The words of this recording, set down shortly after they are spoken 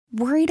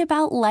Worried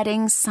about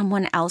letting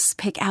someone else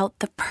pick out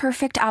the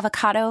perfect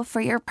avocado for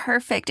your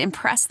perfect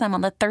impress them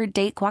on the third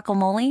date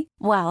guacamole?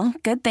 Well,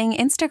 good thing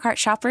Instacart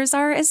shoppers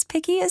are as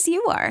picky as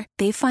you are.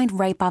 They find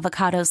ripe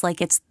avocados like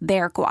it's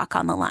their guac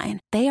on the line.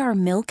 They are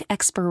milk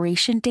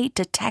expiration date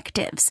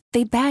detectives.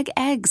 They bag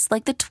eggs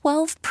like the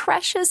 12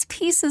 precious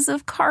pieces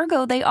of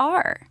cargo they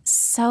are.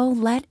 So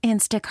let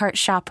Instacart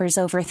shoppers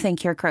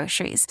overthink your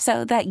groceries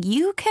so that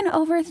you can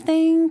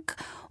overthink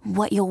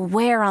what you'll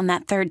wear on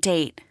that third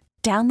date.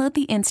 Download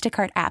the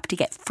Instacart app to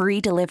get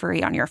free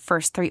delivery on your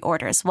first 3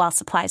 orders while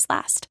supplies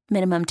last.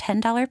 Minimum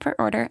 $10 per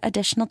order.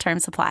 Additional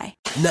terms apply.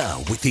 Now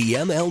with the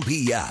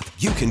MLB app,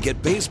 you can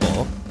get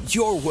baseball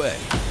your way.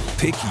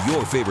 Pick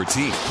your favorite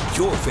team,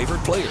 your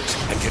favorite players,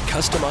 and get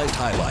customized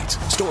highlights,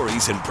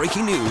 stories, and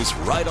breaking news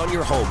right on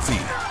your home feed.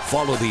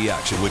 Follow the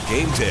action with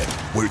Game 10,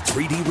 where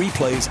 3D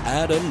replays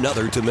add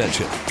another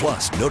dimension.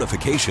 Plus,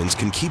 notifications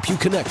can keep you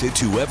connected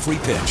to every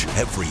pitch,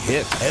 every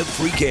hit,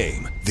 every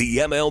game. The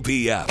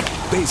MLB app.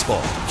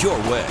 Baseball your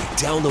way.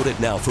 Download it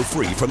now for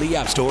free from the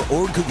App Store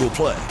or Google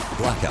Play.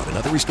 Blackout and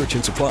other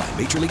restrictions apply.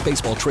 Major League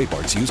Baseball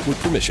trademarks used with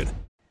permission.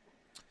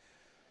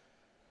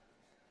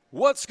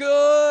 What's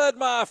good,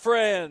 my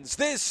friends?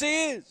 This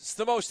is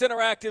the most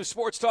interactive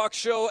sports talk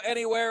show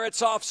anywhere.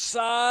 It's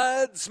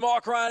Offsides,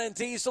 Mark, Ryan, and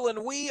Diesel,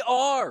 and we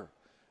are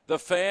the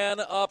Fan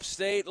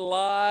Upstate,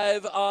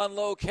 live on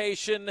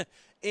location,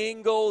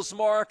 Ingalls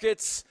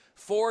Markets,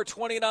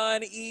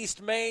 429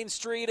 East Main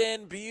Street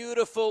in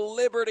beautiful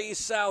Liberty,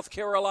 South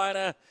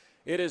Carolina.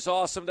 It is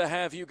awesome to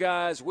have you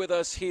guys with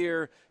us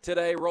here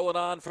today, rolling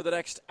on for the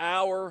next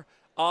hour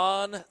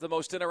on the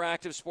most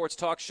interactive sports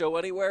talk show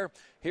anywhere.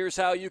 Here's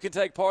how you can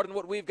take part in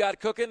what we've got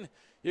cooking.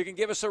 You can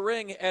give us a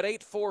ring at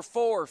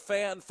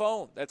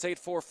 844-FAN-PHONE. That's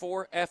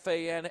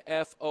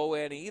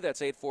 844-FANFONE.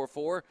 That's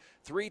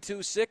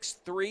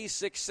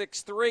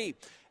 844-326-3663.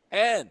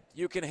 And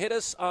you can hit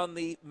us on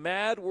the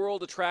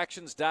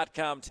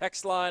madworldattractions.com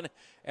text line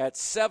at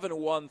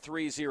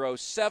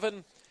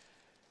 71307.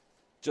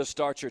 Just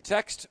start your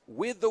text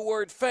with the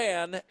word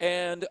fan,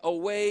 and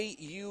away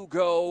you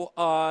go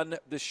on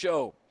the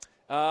show.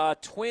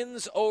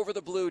 Twins over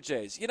the Blue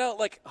Jays. You know,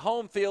 like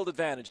home field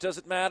advantage. Does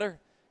it matter?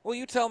 Well,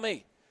 you tell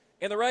me.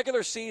 In the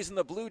regular season,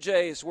 the Blue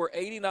Jays were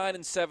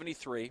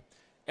 89-73,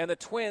 and the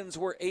Twins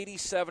were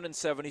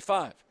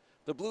 87-75.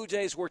 The Blue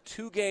Jays were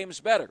 2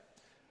 games better.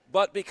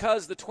 But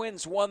because the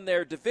Twins won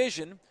their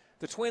division,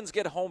 the Twins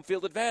get home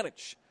field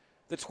advantage.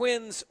 The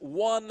Twins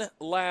won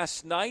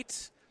last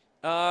night.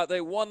 They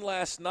won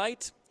last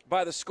night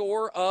by the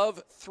score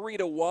of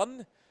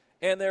 3-1,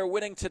 and they're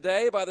winning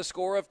today by the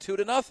score of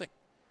 2-0.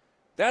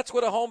 That's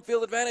what a home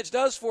field advantage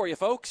does for you,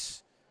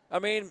 folks. I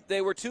mean,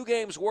 they were 2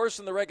 games worse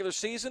in the regular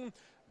season,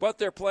 but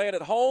they're playing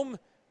at home.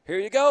 Here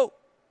you go.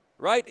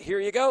 Right? Here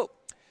you go.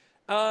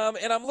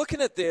 And I'm looking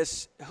at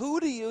this.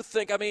 Who do you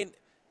think? I mean,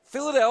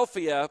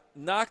 Philadelphia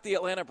knocked the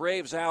Atlanta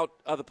Braves out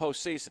of the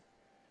postseason.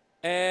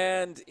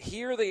 And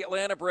here the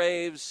Atlanta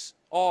Braves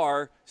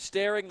are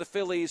staring the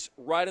Phillies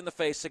right in the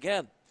face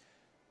again.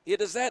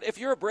 If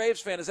you're a Braves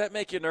fan, does that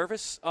make you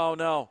nervous? Oh,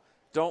 no.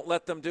 Don't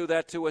let them do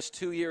that to us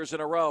 2 years in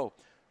a row.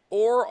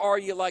 Or are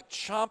you like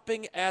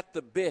chomping at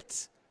the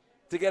bit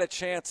to get a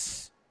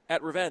chance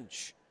at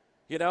revenge?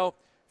 You know,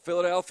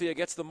 Philadelphia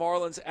gets the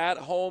Marlins at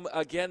home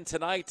again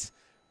tonight.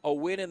 A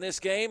win in this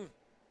game,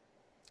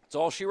 it's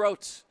all she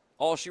wrote.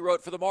 All she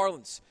wrote for the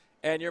Marlins.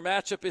 And your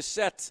matchup is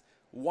set.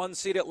 1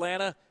 seed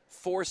Atlanta,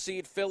 4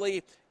 seed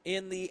Philly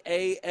in the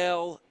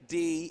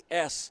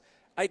ALDS.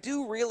 I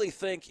do really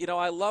think,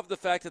 I love the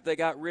fact that they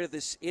got rid of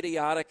this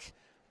idiotic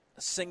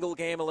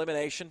single-game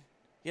elimination.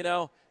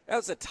 That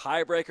was a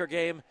tiebreaker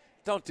game.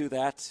 Don't do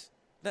that.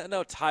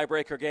 No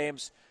tiebreaker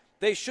games.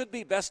 They should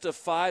be best of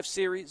 5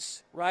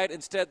 series, right?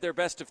 Instead, they're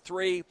best of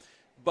 3.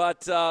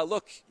 But,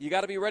 look, you got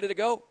to be ready to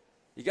go.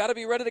 You got to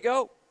be ready to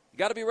go. You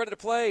got to be ready to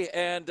play,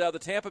 and the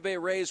Tampa Bay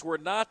Rays were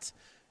not.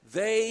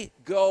 They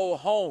go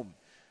home.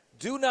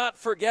 Do not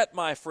forget,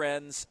 my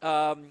friends,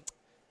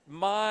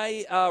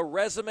 my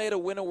resume to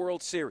win a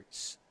World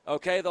Series.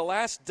 Okay, the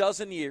last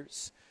dozen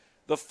years,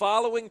 the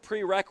following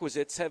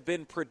prerequisites have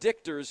been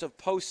predictors of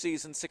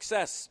postseason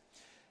success.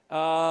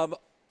 An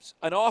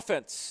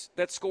offense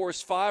that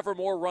scores 5 or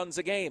more runs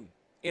a game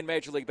in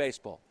Major League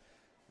Baseball.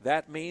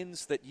 That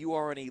means that you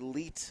are an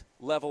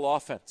elite-level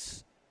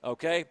offense,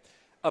 okay?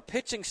 A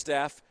pitching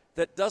staff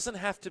that doesn't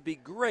have to be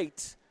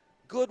great,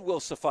 good will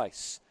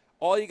suffice.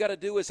 All you got to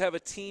do is have a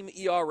team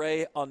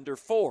ERA under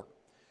 4.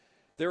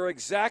 There are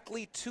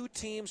exactly 2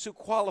 teams who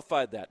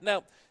qualified that.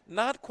 Now,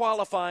 not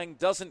qualifying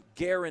doesn't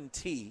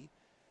guarantee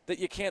that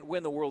you can't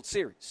win the World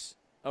Series,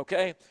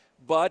 okay?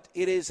 But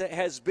it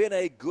has been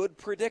a good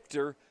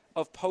predictor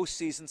of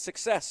postseason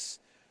success.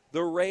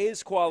 The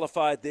Rays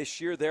qualified this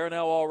year. They're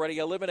now already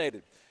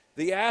eliminated.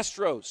 The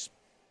Astros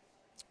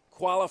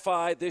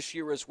qualified this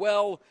year as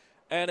well.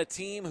 And a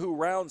team who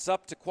rounds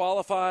up to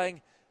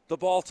qualifying, the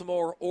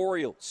Baltimore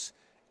Orioles.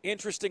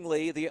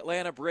 Interestingly, the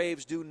Atlanta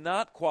Braves do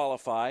not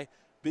qualify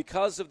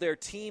because of their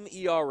team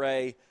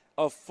ERA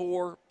of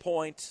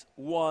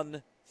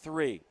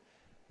 4.13.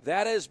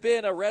 that has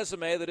been a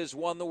resume that has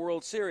won the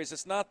World Series.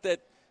 It's not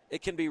that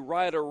it can be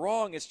right or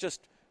wrong. It's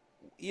just,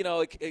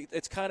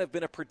 it's kind of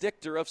been a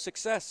predictor of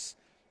success.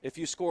 If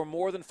you score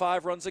more than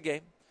 5 runs a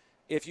game,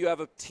 if you have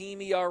a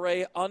team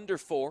ERA under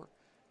 4,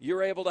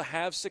 you're able to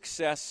have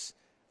success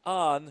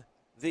on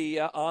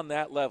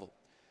that level.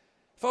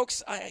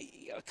 Folks,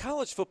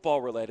 college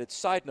football related,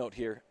 side note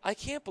here, I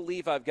can't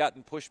believe I've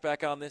gotten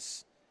pushback on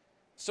this,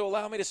 so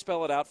allow me to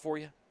spell it out for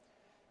you.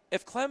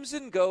 If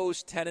Clemson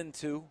goes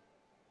 10-2,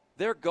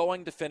 they're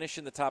going to finish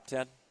in the top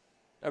 10.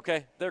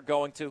 Okay, they're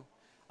going to.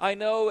 I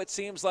know it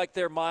seems like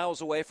they're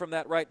miles away from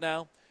that right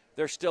now.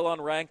 They're still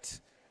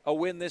unranked. A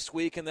win this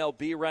week and they'll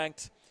be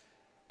ranked.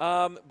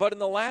 But in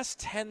the last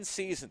 10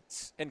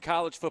 seasons in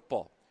college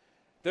football,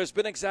 there's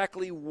been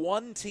exactly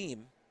one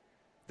team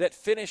that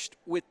finished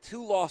with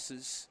 2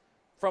 losses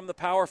from the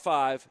Power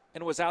 5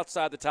 and was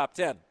outside the top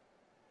 10.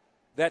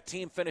 That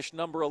team finished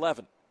number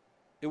 11.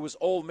 It was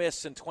Ole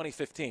Miss in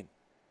 2015.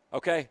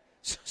 Okay?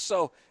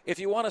 So if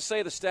you want to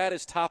say the stat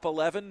is top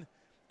 11,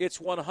 it's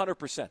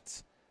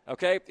 100%.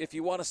 Okay? If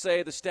you want to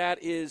say the stat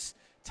is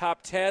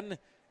top 10,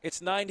 it's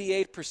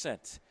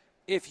 98%.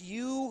 If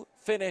you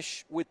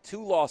finish with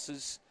 2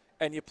 losses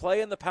and you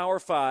play in the Power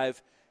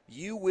 5,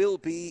 you will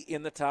be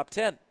in the top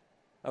 10.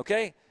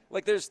 Okay?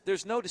 Like,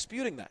 there's no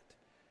disputing that.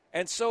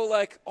 And so,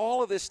 like,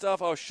 all of this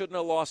stuff, shouldn't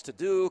have lost to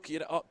Duke,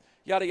 yada,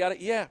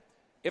 yada. Yeah.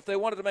 If they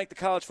wanted to make the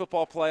college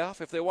football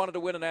playoff, if they wanted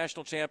to win a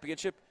national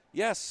championship,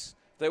 yes.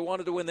 If they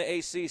wanted to win the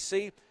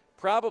ACC,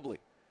 probably.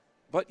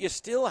 But you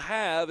still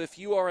have, if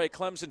you are a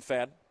Clemson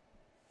fan,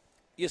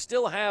 you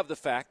still have the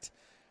fact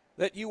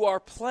that you are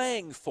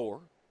playing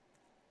for,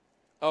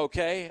 your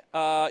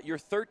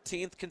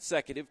 13th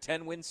consecutive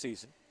 10-win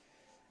season,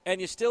 and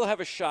you still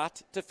have a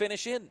shot to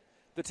finish in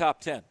the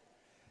top 10.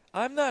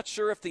 I'm not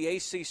sure if the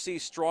ACC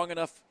is strong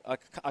enough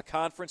a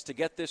conference to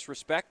get this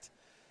respect,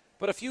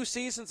 but a few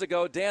seasons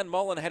ago, Dan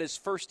Mullen had his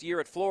first year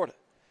at Florida.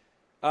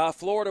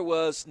 Florida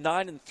was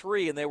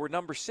 9-3, and they were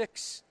number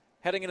 6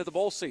 heading into the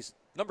bowl season.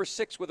 Number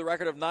 6 with a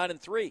record of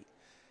 9-3.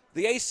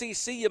 The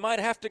ACC, you might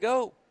have to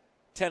go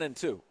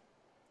 10-2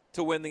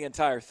 to win the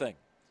entire thing.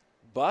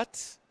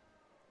 But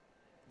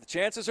the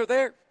chances are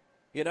there.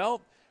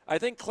 I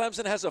think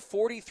Clemson has a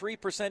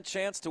 43%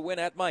 chance to win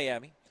at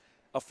Miami,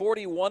 a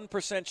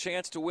 41%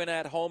 chance to win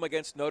at home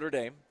against Notre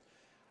Dame,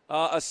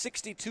 a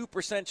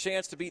 62%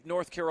 chance to beat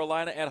North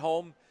Carolina at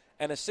home,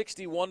 and a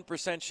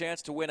 61%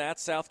 chance to win at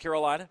South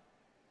Carolina.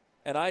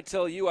 And I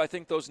tell you, I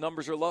think those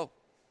numbers are low.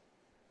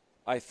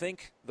 I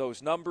think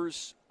those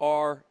numbers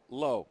are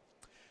low.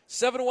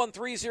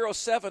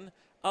 71307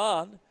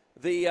 on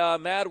the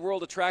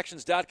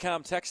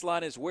MadWorldAttractions.com text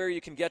line is where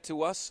you can get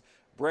to us.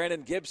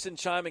 Brandon Gibson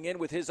chiming in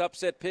with his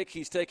upset pick.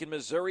 He's taken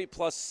Missouri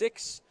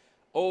 +6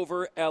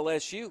 over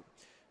LSU.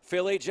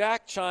 Philly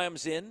Jack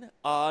chimes in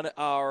on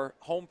our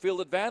home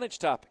field advantage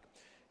topic.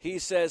 He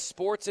says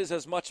sports is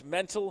as much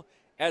mental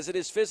as it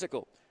is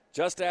physical.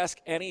 Just ask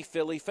any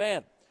Philly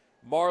fan.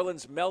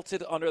 Marlins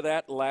melted under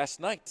that last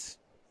night.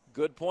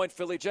 Good point,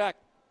 Philly Jack.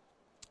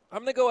 I'm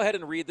going to go ahead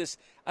and read this.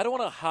 I don't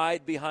want to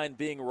hide behind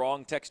being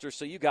wrong, texter,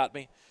 so you got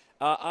me.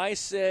 I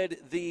said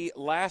the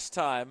last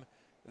time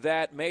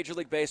that Major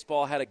League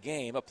Baseball had a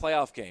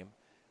playoff game,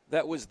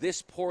 that was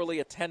this poorly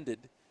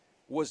attended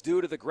was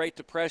due to the Great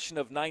Depression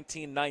of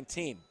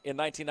 1919. In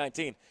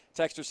 1919,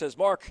 texter says,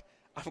 Mark,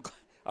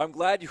 I'm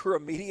glad you were a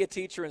media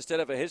teacher instead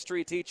of a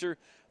history teacher.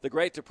 The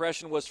Great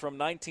Depression was from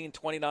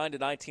 1929 to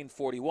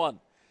 1941.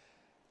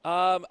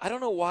 I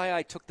don't know why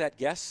I took that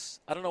guess.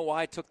 I don't know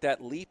why I took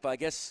that leap. I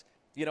guess,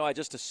 I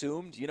just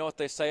assumed. You know what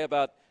they say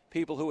about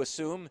people who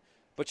assume?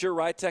 But you're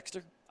right,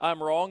 texter.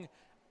 I'm wrong.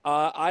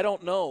 I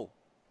don't know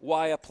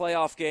why a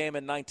playoff game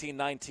in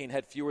 1919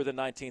 had fewer than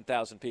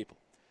 19,000 people.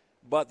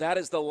 But that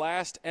is the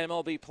last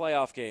MLB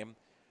playoff game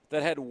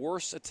that had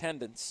worse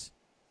attendance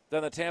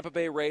than the Tampa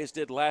Bay Rays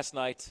did last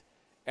night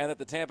and that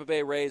the Tampa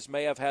Bay Rays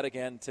may have had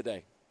again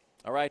today.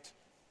 All right?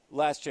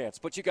 Last chance.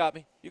 But you got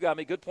me. You got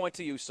me. Good point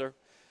to you, sir.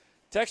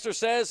 Texter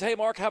says, hey,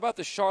 Mark, how about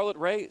the Charlotte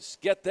Rays?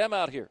 Get them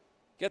out here.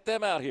 Get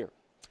them out here.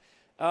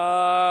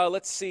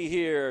 Let's see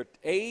here.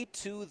 A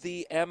to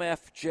the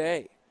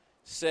MFJ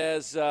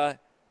says, A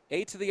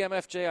to the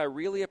MFJ, I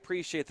really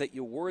appreciate that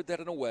you word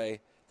that in a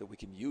way that we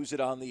can use it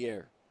on the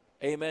air.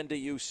 Amen to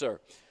you, sir.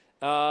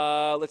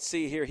 Let's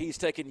see here. He's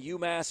taking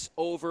UMass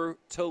over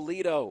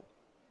Toledo.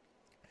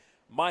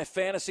 My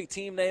fantasy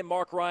team name,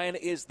 Mark Ryan,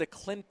 is the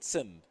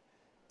Clemson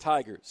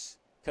Tigers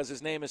because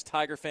his name is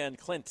Tiger Fan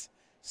Clint,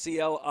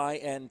 Clinton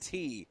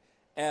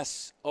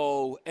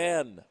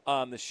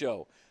on the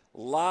show.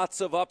 Lots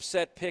of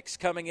upset picks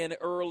coming in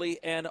early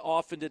and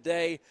often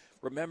today.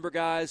 Remember,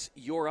 guys,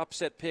 your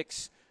upset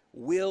picks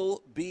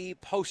will be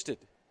posted.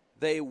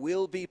 They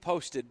will be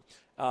posted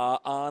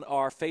on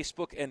our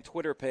Facebook and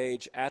Twitter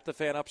page at The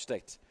Fan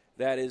Upstate.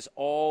 That is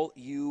all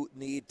you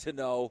need to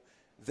know.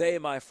 They,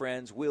 my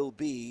friends, will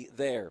be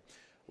there.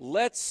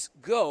 Let's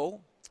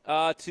go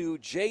to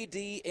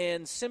JD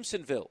in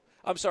Simpsonville.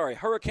 I'm sorry,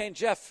 Hurricane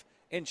Jeff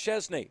in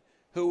Chesney,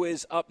 who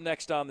is up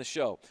next on the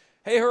show.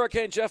 Hey,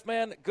 Hurricane Jeff,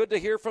 man, good to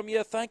hear from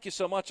you. Thank you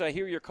so much. I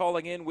hear you're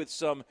calling in with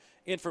some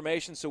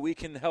information so we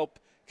can help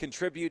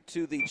contribute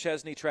to the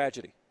Chesney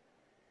tragedy.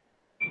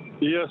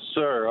 Yes,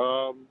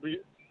 sir.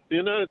 The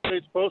United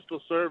States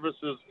Postal Service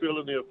is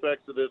feeling the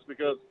effects of this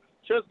because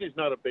Chesney's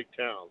not a big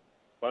town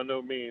by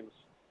no means.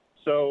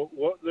 So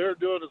what they're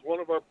doing is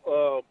one of our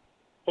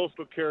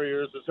postal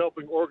carriers is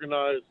helping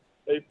organize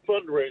a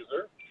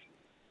fundraiser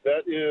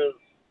that is,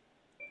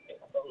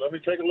 let me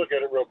take a look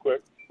at it real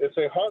quick. It's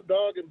a hot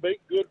dog and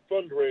baked good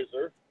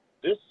fundraiser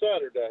this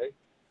Saturday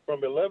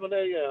from 11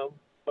 a.m.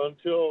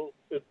 until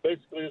it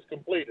basically is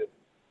completed.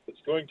 It's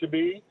going to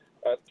be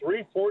at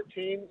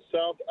 314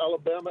 South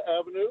Alabama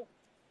Avenue,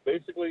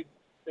 basically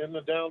in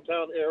the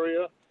downtown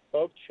area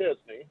of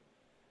Chesney.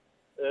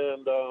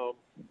 And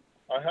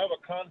I have a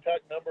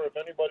contact number if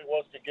anybody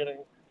wants to get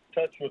in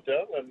touch with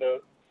them. And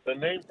the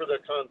name for the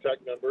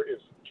contact number is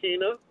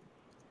Tina.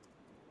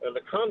 And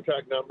the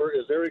contact number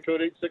is area code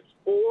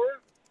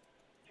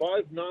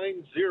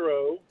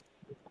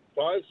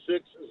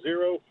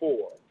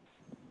 864-590-5604.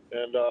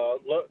 And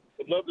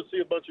would love to see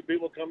a bunch of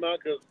people come out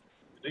because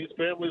these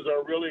families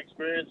are really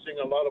experiencing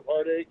a lot of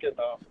heartache. And,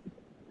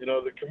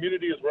 the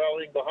community is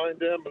rallying behind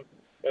them.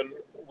 And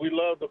we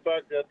love the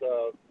fact that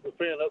the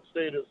fan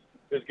upstate is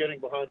getting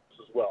behind us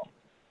as well.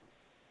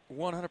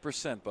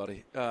 100%,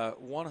 buddy.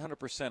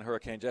 100%,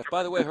 Hurricane Jeff.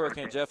 By the way,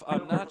 Hurricane Jeff,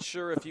 I'm not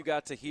sure if you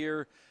got to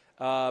hear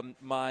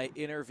my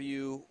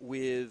interview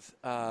with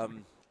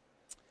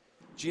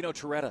Gino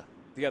Torretta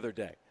the other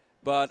day,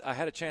 but I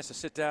had a chance to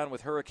sit down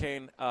with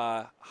Hurricane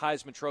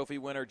Heisman Trophy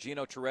winner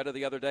Gino Torretta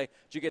the other day.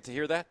 Did you get to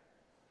hear that?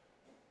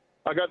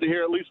 I got to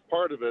hear at least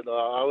part of it.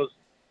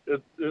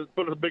 It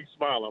put a big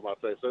smile on my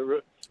face.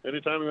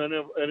 Anytime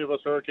any of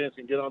us Hurricanes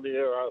can get on the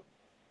air,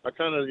 I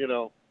kind of,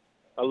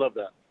 I love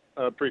that.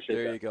 I appreciate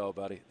that. There you go,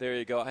 buddy. There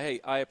you go. Hey,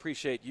 I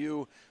appreciate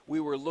you. We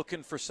were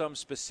looking for some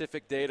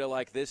specific data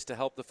like this to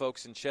help the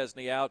folks in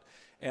Chesney out,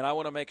 and I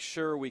want to make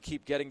sure we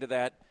keep getting to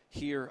that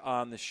here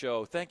on the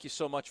show. Thank you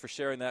so much for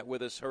sharing that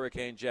with us,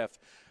 Hurricane Jeff.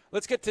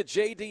 Let's get to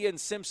JD in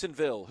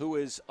Simpsonville, who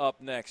is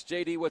up next.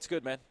 JD, what's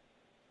good, man?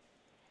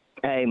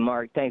 Hey,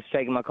 Mark. Thanks for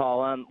taking my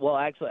call. Well,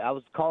 actually, I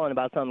was calling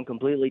about something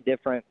completely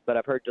different, but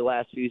I've heard the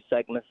last few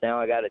segments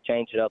now. I got to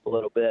change it up a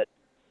little bit.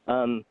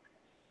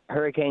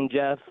 Hurricane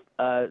Jeff,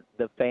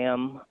 the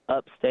fam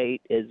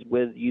upstate is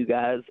with you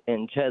guys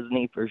in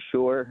Chesney for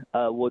sure.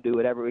 We'll do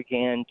whatever we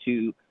can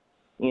to,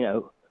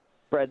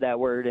 spread that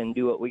word and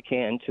do what we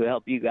can to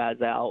help you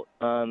guys out.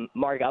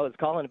 Mark, I was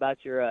calling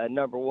about your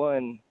number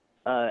one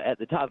at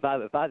the top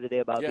 5 at 5 today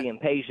about being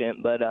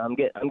patient, but I'm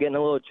getting a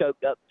little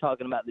choked up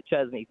talking about the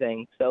Chesney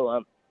thing.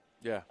 So,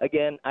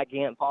 again, I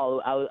can't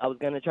follow. I was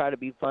going to try to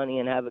be funny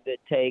and have a good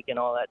take and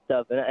all that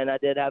stuff, and I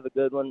did have a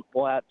good one.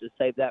 We'll have to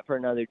save that for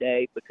another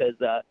day because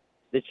the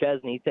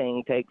Chesney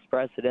thing takes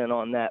precedent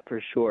on that for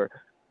sure.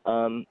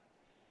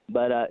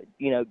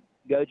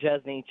 Go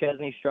Chesney.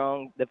 Chesney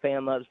strong. The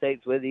fam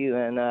upstate's with you,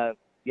 and,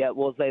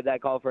 we'll save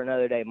that call for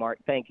another day, Mark.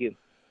 Thank you.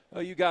 Oh,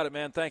 you got it,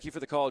 man. Thank you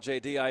for the call,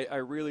 JD. I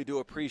really do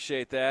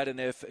appreciate that. And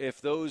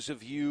if those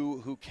of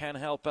you who can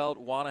help out,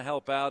 want to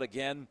help out,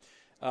 again,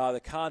 the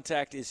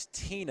contact is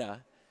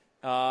Tina.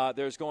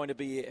 There's going to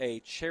be a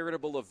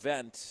charitable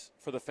event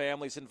for the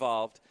families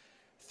involved,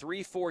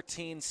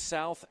 314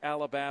 South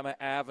Alabama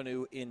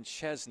Avenue in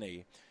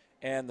Chesney.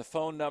 And the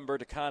phone number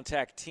to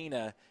contact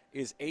Tina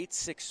is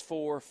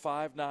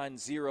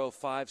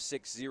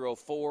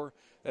 864-590-5604.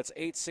 That's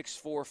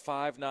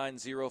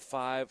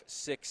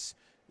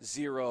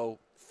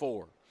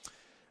 864-590-5604.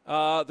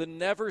 The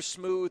never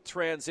smooth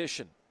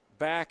transition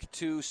back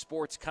to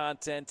sports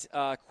content.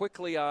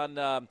 Quickly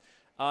on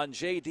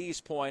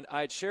JD's point,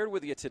 I had shared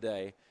with you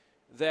today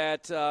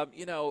that,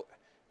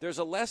 there's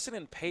a lesson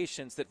in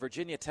patience that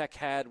Virginia Tech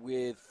had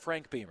with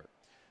Frank Beamer,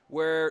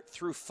 where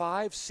through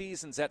 5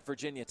 seasons at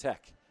Virginia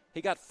Tech,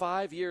 he got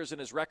 5 years and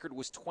his record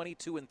was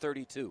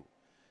 22-32.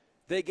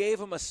 They gave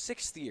him a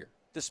 6th year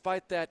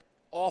despite that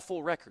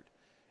awful record,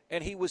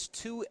 and he was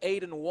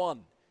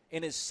 2-8-1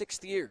 in his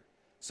 6th year.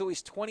 So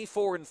he's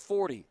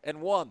 24-40 and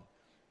 1,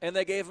 and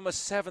they gave him a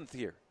 7th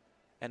year,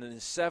 and in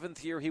his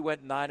 7th year he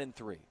went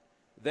 9-3,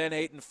 then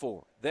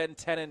 8-4, then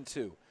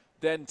 10-2,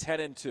 then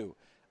 10-2.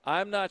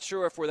 I'm not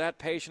sure if we're that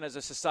patient as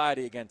a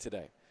society again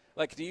today.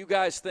 Like, do you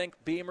guys think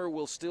Beamer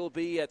will still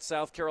be at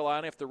South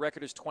Carolina if the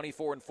record is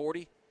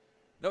 24-40?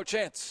 No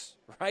chance,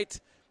 right?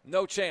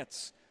 No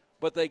chance.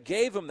 But they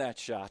gave him that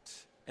shot,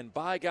 and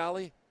by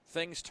golly,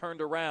 things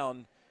turned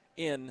around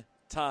in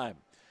time.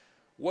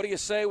 What do you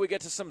say we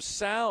get to some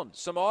sound,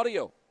 some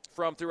audio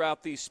from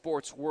throughout the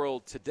sports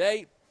world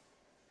today?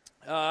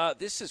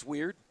 This is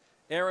weird.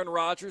 Aaron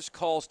Rodgers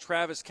calls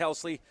Travis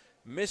Kelce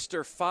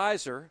Mr.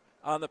 Pfizer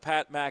on the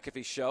Pat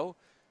McAfee show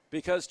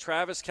because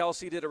Travis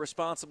Kelce did a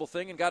responsible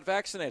thing and got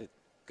vaccinated.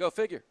 Go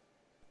figure.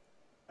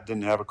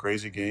 Didn't have a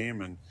crazy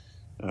game, and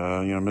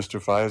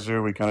Mr.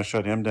 Pfizer, we kind of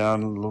shut him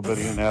down a little bit.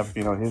 He didn't have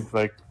his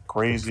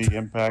crazy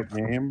impact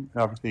game.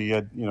 Obviously, he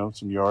had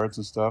some yards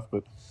and stuff,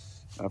 but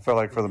I felt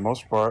like for the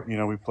most part,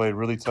 we played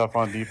really tough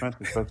on defense,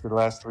 especially the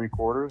last 3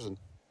 quarters. And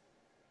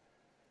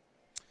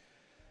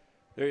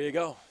There you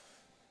go.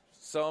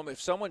 So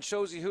if someone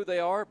shows you who they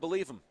are,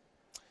 believe them.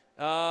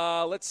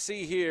 Let's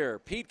see here.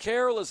 Pete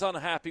Carroll is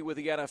unhappy with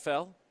the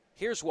NFL.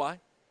 Here's why.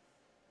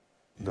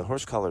 The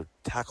horse collar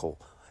tackle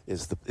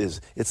is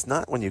it's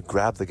not when you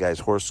grab the guy's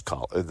horse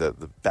collar,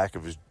 the back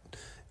of his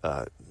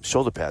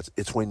shoulder pads.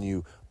 It's when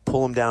you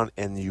pull him down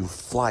and you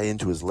fly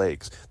into his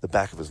legs, the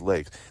back of his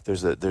legs.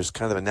 There's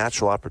kind of a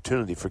natural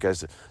opportunity for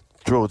guys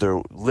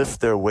to lift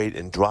their weight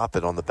and drop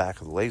it on the back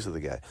of the legs of the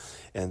guy,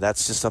 and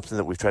that's just something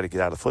that we've tried to get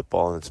out of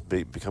football, and it's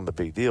become a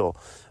big deal,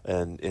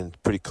 and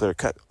pretty clear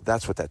cut.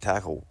 That's what that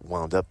tackle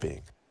wound up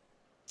being.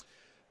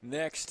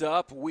 Next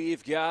up,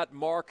 we've got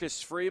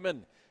Marcus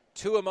Freeman.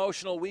 2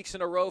 emotional weeks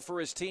in a row for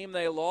his team.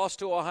 They lost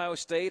to Ohio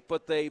State,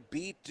 but they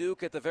beat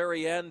Duke at the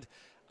very end.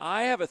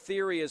 I have a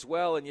theory as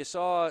well, and you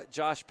saw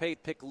Josh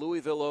Pate pick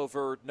Louisville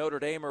over Notre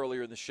Dame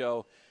earlier in the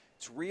show.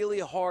 It's really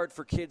hard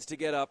for kids to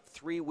get up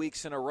 3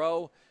 weeks in a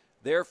row.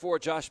 Therefore,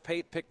 Josh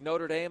Pate picked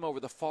Notre Dame over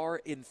the far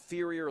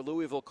inferior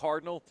Louisville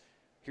Cardinal.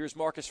 Here's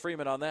Marcus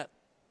Freeman on that.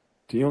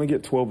 You only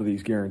get 12 of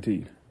these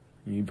guaranteed.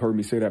 You've heard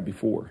me say that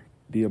before.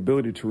 The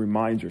ability to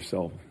remind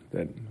yourself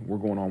that we're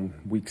going on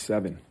week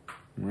 7,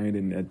 right,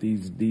 and that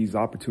these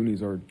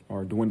opportunities are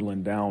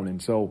dwindling down.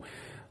 And so,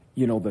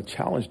 the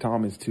challenge,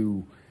 Tom, is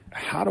to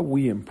how do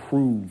we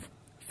improve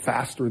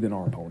faster than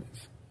our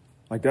opponents?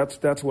 Like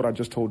that's what I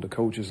just told the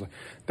coaches.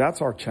 That's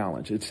our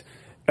challenge. It's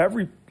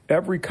every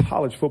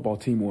college football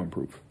team will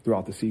improve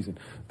throughout the season.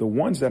 The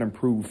ones that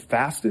improve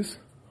fastest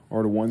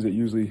are the ones that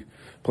usually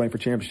playing for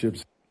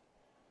championships.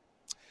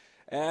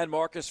 And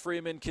Marcus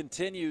Freeman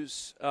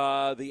continues.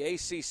 The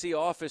ACC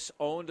office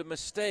owned a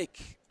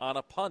mistake on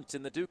a punt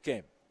in the Duke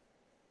game.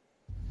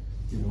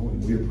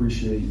 And we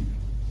appreciate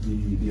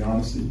the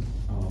honesty.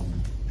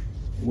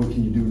 What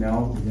can you do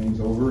now? The game's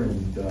over,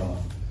 and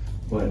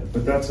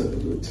but that's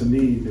to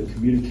me the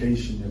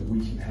communication that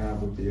we can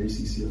have with the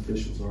ACC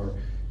officials are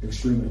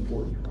extremely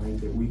important, right?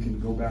 That we can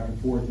go back and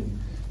forth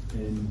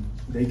and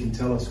they can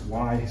tell us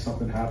why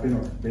something happened,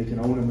 or they can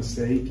own a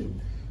mistake, and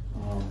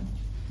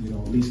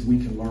at least we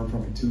can learn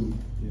from it too,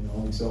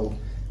 And so,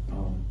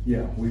 we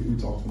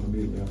talked to them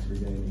immediately after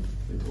the game, and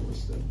they told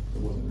us that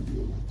it wasn't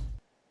reviewable.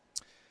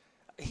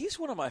 He's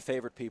one of my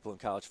favorite people in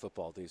college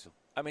football, Diesel.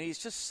 I mean, he's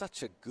just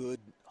such a good,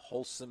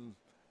 wholesome,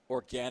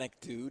 organic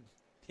dude.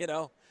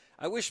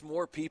 I wish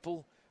more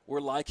people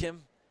were like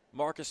him,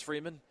 Marcus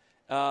Freeman.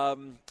 I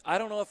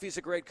don't know if he's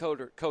a great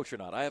coach or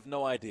not. I have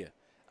no idea.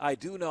 I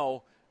do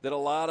know that a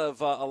lot of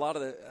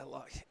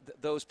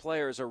those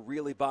players are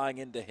really buying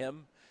into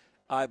him.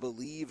 I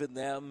believe in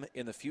them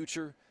in the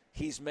future.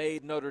 He's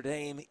made Notre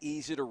Dame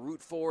easy to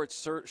root for. It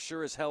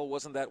sure as hell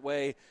wasn't that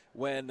way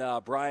when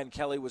Brian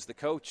Kelly was the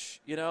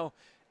coach,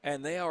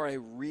 And they are a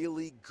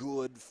really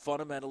good,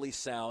 fundamentally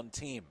sound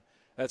team.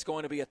 That's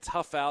going to be a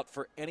tough out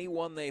for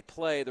anyone they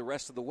play the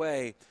rest of the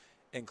way,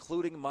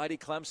 including mighty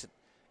Clemson.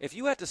 If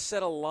you had to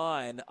set a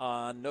line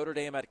on Notre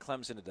Dame at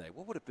Clemson today,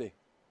 what would it be?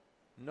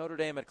 Notre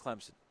Dame at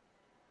Clemson.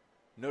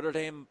 Notre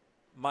Dame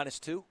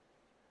 -2?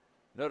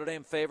 Notre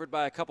Dame favored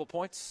by a couple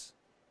points?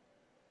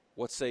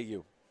 What say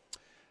you?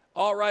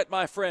 All right,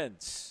 my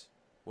friends,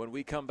 when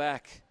we come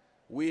back,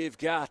 we've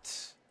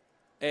got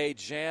a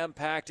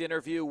jam-packed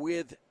interview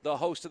with the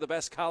host of the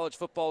best college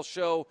football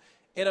show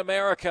in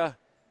America,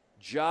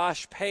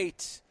 Josh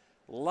Pate.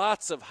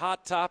 Lots of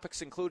hot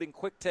topics, including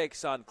quick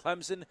takes on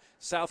Clemson,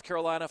 South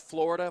Carolina,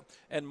 Florida,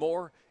 and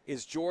more.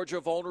 Is Georgia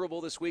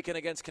vulnerable this weekend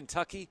against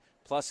Kentucky?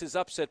 Plus his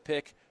upset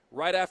pick.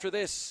 Right after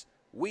this,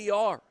 we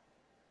are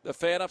the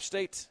Fan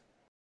Upstate.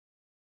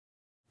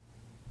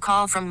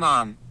 Call from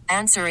mom.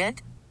 Answer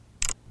it.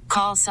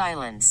 Call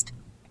silenced.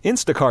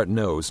 Instacart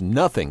knows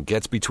nothing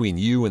gets between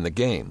you and the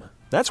game.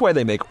 That's why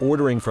they make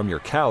ordering from your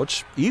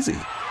couch easy.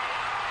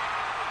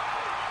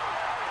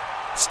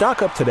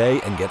 Stock up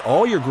today and get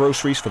all your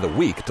groceries for the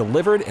week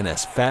delivered in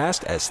as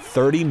fast as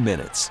 30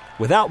 minutes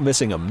without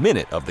missing a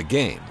minute of the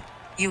game.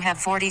 You have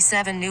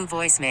 47 new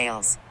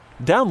voicemails.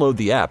 Download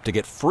the app to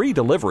get free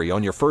delivery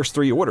on your first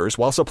 3 orders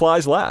while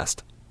supplies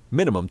last.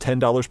 Minimum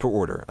 $10 per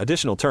order.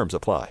 Additional terms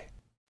apply.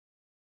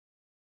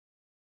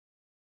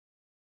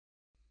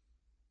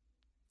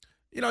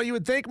 You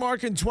would think,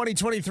 Mark, in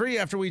 2023,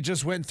 after we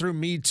just went through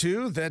Me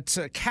Too, that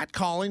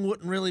catcalling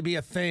wouldn't really be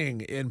a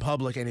thing in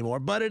public anymore.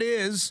 But it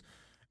is.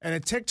 And a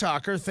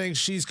TikToker thinks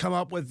she's come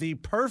up with the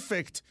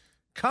perfect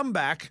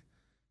comeback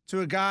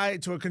to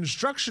a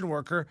construction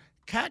worker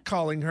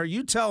catcalling her.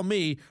 You tell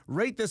me,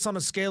 rate this on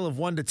a scale of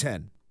 1 to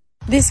 10.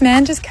 This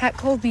man just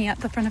catcalled me at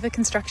the front of a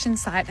construction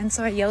site, and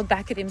so I yelled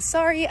back at him,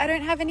 "Sorry, I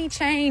don't have any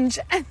change."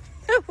 And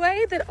the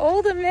way that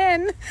all the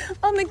men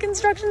on the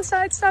construction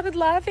site started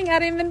laughing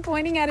at him and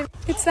pointing at him.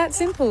 It's that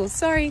simple.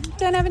 Sorry,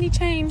 don't have any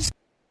change.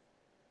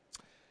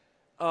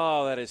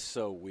 Oh, that is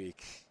so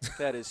weak.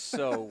 That is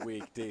so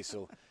weak,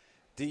 Diesel.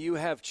 Do you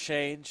have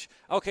change?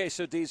 Okay,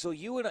 so Diesel,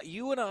 you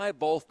and I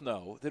both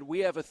know that we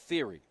have a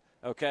theory,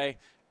 okay?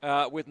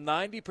 With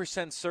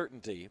 90%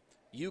 certainty,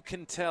 you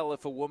can tell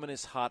if a woman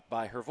is hot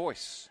by her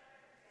voice,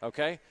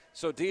 okay?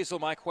 So, Diesel,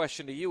 my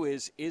question to you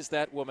is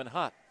that woman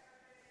hot?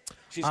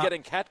 She's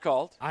getting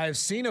catcalled. I've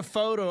seen a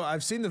photo.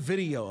 I've seen the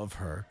video of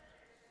her.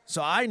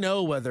 So I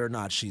know whether or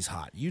not she's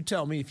hot. You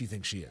tell me if you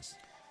think she is.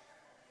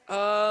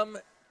 I'm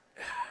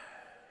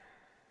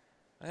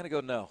going to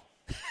go no.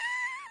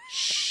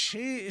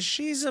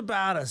 She's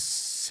about a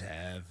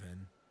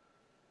 7.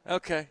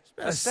 Okay.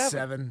 A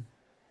 7.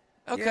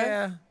 Okay.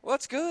 Yeah. Well,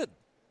 that's good.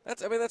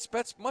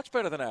 That's much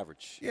better than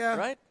average. Yeah.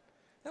 Right?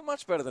 That's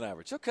much better than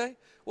average. Okay.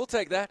 We'll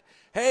take that.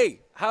 Hey,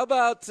 how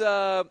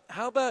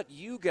about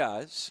you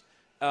guys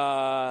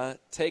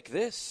take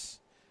this?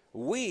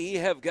 We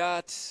have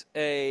got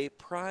a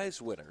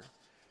prize winner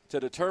to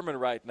determine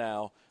right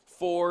now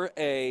for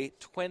a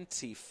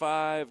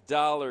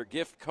 $25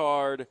 gift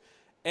card,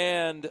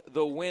 and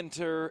the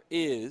winner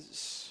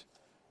is,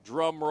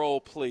 drum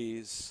roll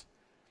please,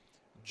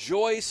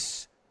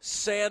 Joyce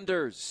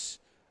Sanders.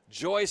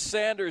 Joyce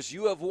Sanders,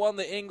 you have won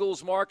the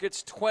Ingalls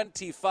Markets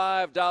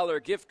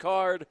 $25 gift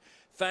card.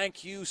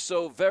 Thank you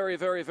so very,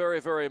 very, very,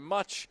 very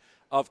much.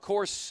 Of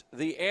course,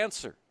 the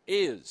answer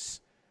is,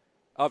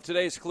 of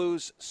today's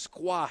clues,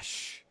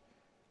 squash.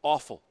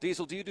 Awful.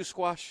 Diesel, do you do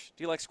squash?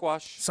 Do you like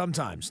squash?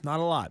 Sometimes.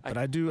 Not a lot, but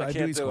I do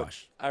eat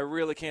squash. I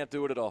really can't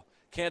do it at all.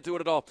 Can't do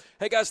it at all.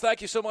 Hey, guys,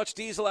 thank you so much.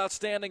 Diesel,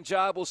 outstanding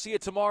job. We'll see you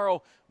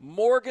tomorrow.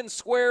 Morgan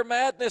Square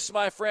Madness,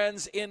 my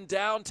friends, in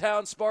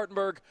downtown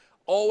Spartanburg.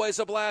 Always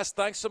a blast.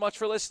 Thanks so much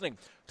for listening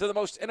to the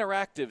most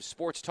interactive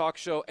sports talk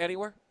show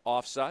anywhere.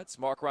 Offsides,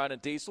 Mark, Ryan,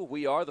 and Diesel.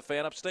 We are the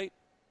Fan Upstate.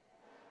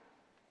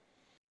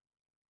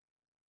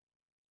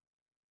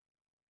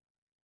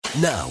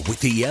 Now, with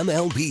the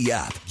MLB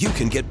app, you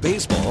can get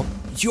baseball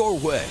your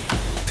way.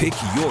 Pick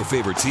your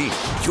favorite team,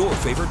 your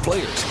favorite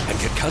players, and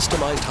get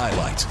customized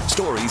highlights,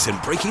 stories,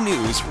 and breaking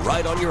news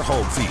right on your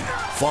home feed.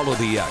 Follow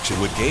the action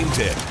with Game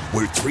 10,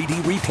 where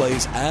 3D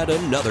replays add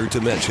another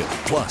dimension.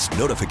 Plus,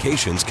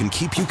 notifications can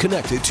keep you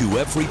connected to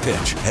every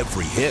pitch,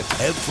 every hit,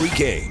 every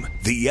game.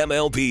 The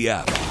MLB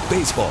app.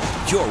 Baseball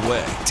your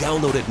way.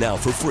 Download it now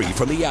for free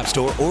from the App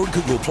Store or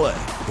Google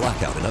Play.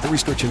 Blackout and other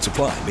restrictions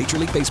apply. Major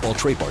League Baseball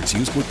trademarks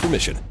used with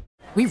permission.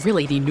 We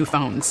really need new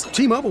phones.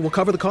 T-Mobile will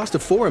cover the cost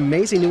of 4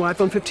 amazing new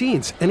iPhone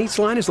 15s, and each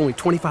line is only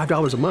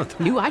 $25 a month.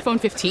 New iPhone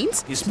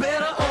 15s? It's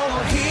better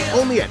over here.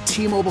 Only at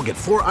T-Mobile, get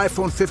 4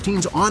 iPhone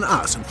 15s on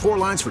us and 4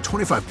 lines for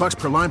 $25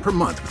 per line per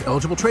month with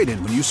eligible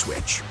trade-in when you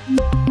switch.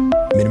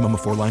 Minimum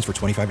of 4 lines for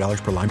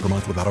 $25 per line per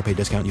month with autopay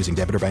discount using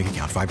debit or bank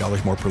account.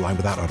 $5 more per line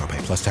without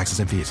autopay, plus taxes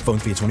and fees. Phone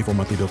fee at 24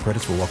 monthly bill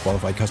credits for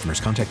well-qualified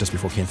customers. Contact us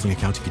before canceling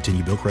account to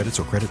continue bill credits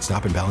or credit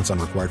stop and balance on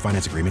required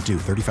finance agreement due.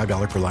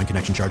 $35 per line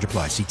connection charge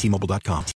applies. See T-Mobile.com.